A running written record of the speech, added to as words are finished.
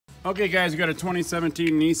Okay guys, we got a 2017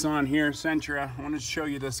 Nissan here, Sentra. I wanted to show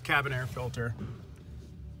you this cabin air filter.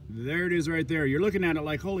 There it is right there. You're looking at it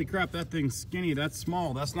like, holy crap, that thing's skinny, that's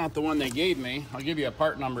small. That's not the one they gave me. I'll give you a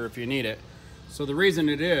part number if you need it. So the reason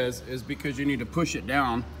it is because you need to push it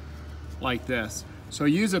down like this. So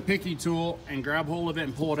use a picky tool and grab hold of it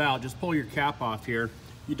and pull it out. Just pull your cap off here.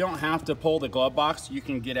 You don't have to pull the glove box. You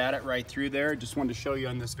can get at it right through there. Just wanted to show you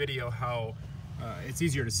on this video how it's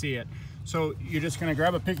easier to see it. So you're just gonna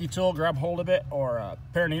grab a picky tool, grab hold of it, or a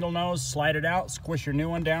pair of needle nose, slide it out, squish your new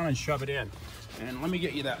one down and shove it in. And let me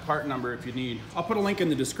get you that part number if you need. I'll put a link in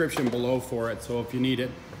the description below for it, so if you need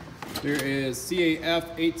it. There is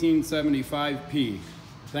CAF 1875P.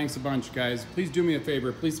 Thanks a bunch, guys. Please do me a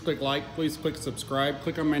favor. Please click like, please click subscribe.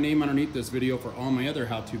 Click on my name underneath this video for all my other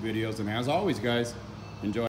how-to videos. And as always, guys, enjoy.